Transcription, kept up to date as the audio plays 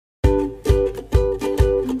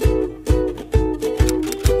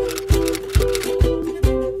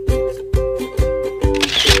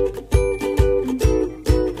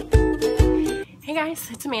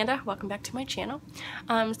Amanda. Welcome back to my channel.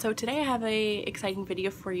 So today I have a exciting video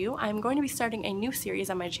for you. I'm going to be starting a new series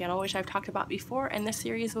on my channel, which I've talked about before, and this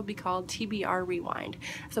series will be called Tbr Rewind.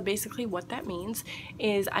 So basically what that means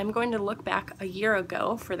is I'm going to look back a year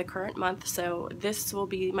ago for the current month. So this will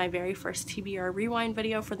be my very first Tbr Rewind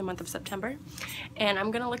video for the month of September. And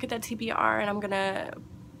I'm going to look at that TBR and I'm going to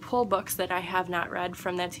pull books that I have not read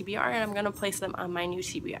from that TBR and I'm going to place them on my new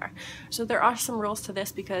TBR. So there are some rules to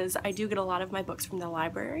this because I do get a lot of my books from the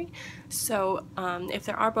library. So if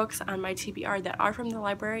there are books on my TBR that are from the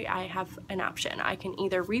library, I have an option. I can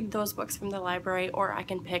either read those books from the library or I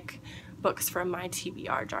can pick books from my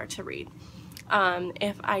TBR jar to read.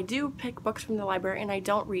 If I do pick books from the library and I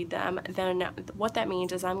don't read them, then what that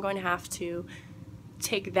means is I'm going to have to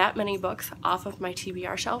take that many books off of my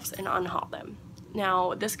TBR shelves and unhaul them.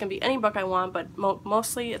 Now, this can be any book I want, but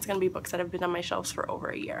mostly it's going to be books that have been on my shelves for over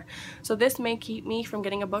a year. So this may keep me from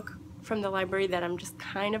getting a book from the library that I'm just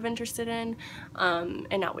kind of interested in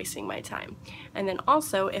and not wasting my time. And then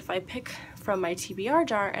also, if I pick from my TBR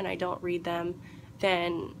jar and I don't read them,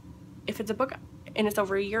 then if it's a book and it's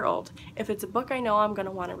over a year old, if it's a book I know I'm going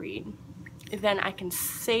to want to read, then I can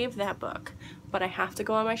save that book, but I have to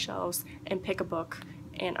go on my shelves and pick a book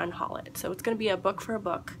and unhaul it. So it's going to be a book for a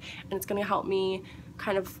book, and it's going to help me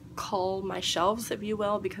kind of cull my shelves, if you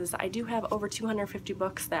will, because I do have over 250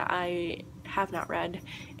 books that I have not read,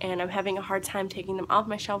 and I'm having a hard time taking them off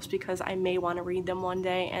my shelves because I may want to read them one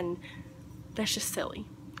day, and that's just silly.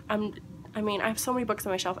 I mean, I have so many books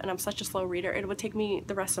on my shelf, and I'm such a slow reader, it would take me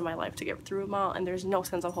the rest of my life to get through them all, and there's no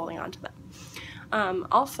sense of holding on to them.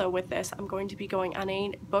 Also with this, I'm going to be going on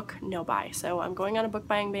a book no-buy. So I'm going on a book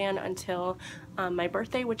buying ban until my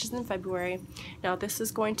birthday, which is in February. Now this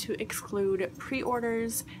is going to exclude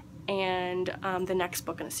pre-orders and the next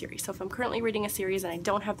book in a series. So if I'm currently reading a series and I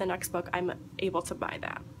don't have the next book, I'm able to buy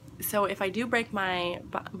that. So if I do break my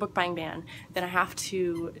book buying ban, then I have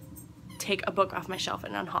to take a book off my shelf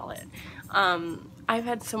and unhaul it. I've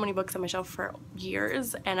had so many books on my shelf for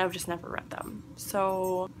years and I've just never read them.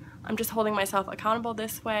 So I'm just holding myself accountable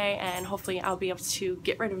this way, and hopefully I'll be able to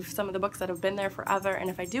get rid of some of the books that have been there forever, and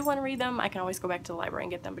if I do want to read them, I can always go back to the library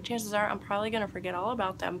and get them, but chances are I'm probably going to forget all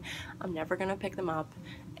about them. I'm never going to pick them up,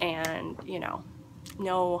 and you know,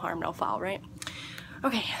 no harm, no foul, right?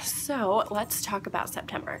 Okay, so let's talk about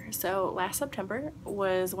September. So last September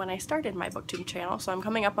was when I started my booktube channel, so I'm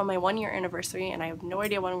coming up on my 1-year anniversary and I have no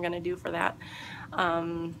idea what I'm going to do for that.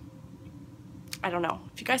 I don't know.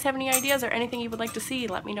 If you guys have any ideas or anything you would like to see,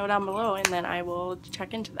 let me know down below and then I will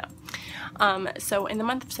check into them. So in the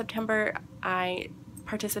month of September, I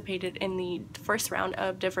participated in the first round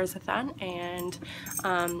of Diversathon, and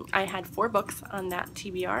I had 4 books on that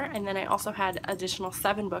TBR, and then I also had additional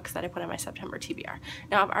 7 books that I put on my September TBR.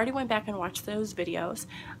 Now I've already went back and watched those videos,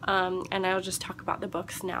 and I'll just talk about the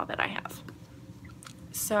books now that I have.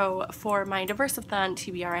 So for my Diversathon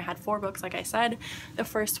TBR, I had 4 books, like I said. The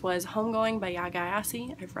first was Homegoing by Yaga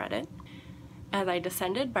Yassi. I've read it. As I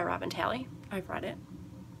Descended by Robin Talley. I've read it.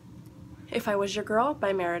 If I Was Your Girl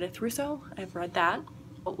by Meredith Russo. I've read that.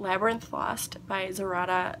 Labyrinth Lost by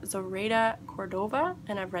Zoraida Cordova,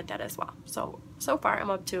 and I've read that as well. So far I'm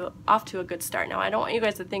off to a good start. Now I don't want you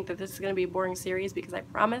guys to think that this is going to be a boring series, because I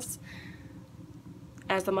promise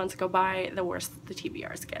as the months go by, the worse the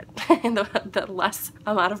TBRs get, and the less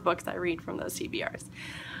amount of books I read from those TBRs.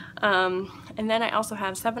 And then I also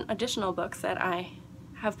have 7 additional books that I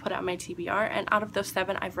have put on my TBR, and out of those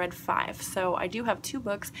 7 I've read 5. So I do have 2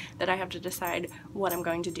 books that I have to decide what I'm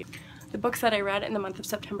going to do. The books that I read in the month of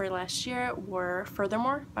September last year were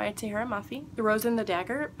Furthermore by Tahira Mafi, The Rose and the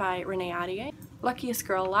Dagger by Renee Ahdieh, Luckiest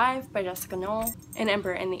Girl Alive by Jessica Knoll, An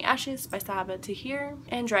Ember in the Ashes by Sahaba Tahir,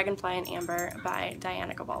 and Dragonfly and Amber by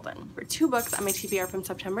Diana Gabaldon. There were 2 books on my TBR from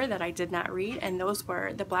September that I did not read, and those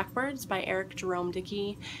were The Blackbirds by Eric Jerome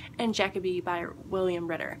Dickey and Jacobee by William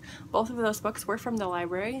Ritter. Both of those books were from the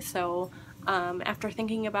library, so after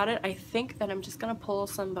thinking about it, I think that I'm just going to pull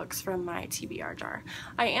some books from my TBR jar.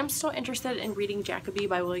 I am still interested in reading Jacobee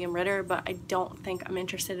by William Ritter, but I don't think I'm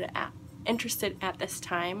interested at this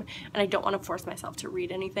time, and I don't want to force myself to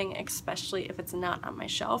read anything, especially if it's not on my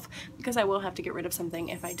shelf, because I will have to get rid of something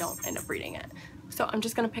if I don't end up reading it. So I'm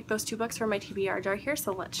just going to pick those 2 books from my TBR jar here,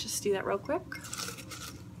 so let's just do that real quick.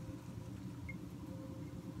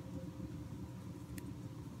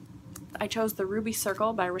 I chose The Ruby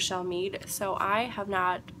Circle by Rochelle Mead. So I have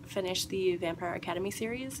not finished the Vampire Academy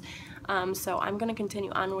series, so I'm going to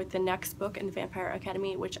continue on with the next book in the Vampire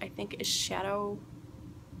Academy, which I think is Shadow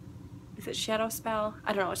Spell?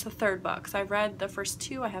 I don't know, it's the 3rd book. So I've read the first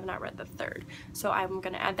 2, I have not read the 3rd. So I'm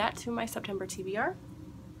going to add that to my September TBR.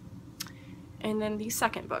 And then the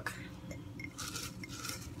second book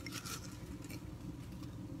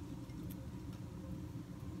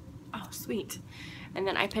sweet. And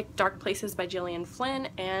then I picked Dark Places by Gillian Flynn,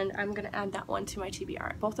 and I'm going to add that one to my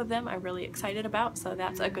TBR. Both of them I'm really excited about, so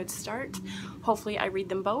that's a good start. Hopefully I read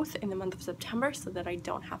them both in the month of September so that I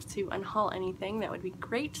don't have to unhaul anything. That would be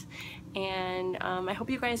great. And I hope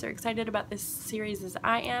you guys are excited about this series as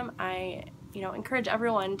I am. I encourage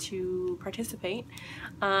everyone to participate.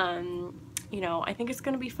 I think it's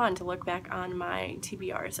going to be fun to look back on my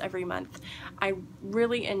TBRs every month. I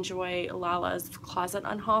really enjoy Lala's closet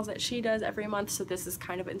unhauls that she does every month, so this is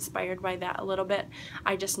kind of inspired by that a little bit.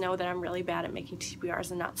 I just know that I'm really bad at making TBRs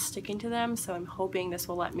and not sticking to them, so I'm hoping this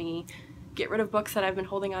will let me get rid of books that I've been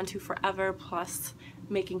holding on to forever, plus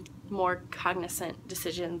making more cognizant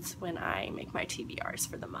decisions when I make my TBRs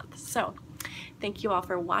for the month. So thank you all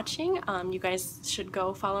for watching. You guys should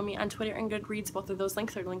go follow me on Twitter and Goodreads. Both of those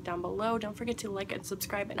links are linked down below. Don't forget to like and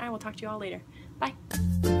subscribe, and I will talk to you all later. Bye!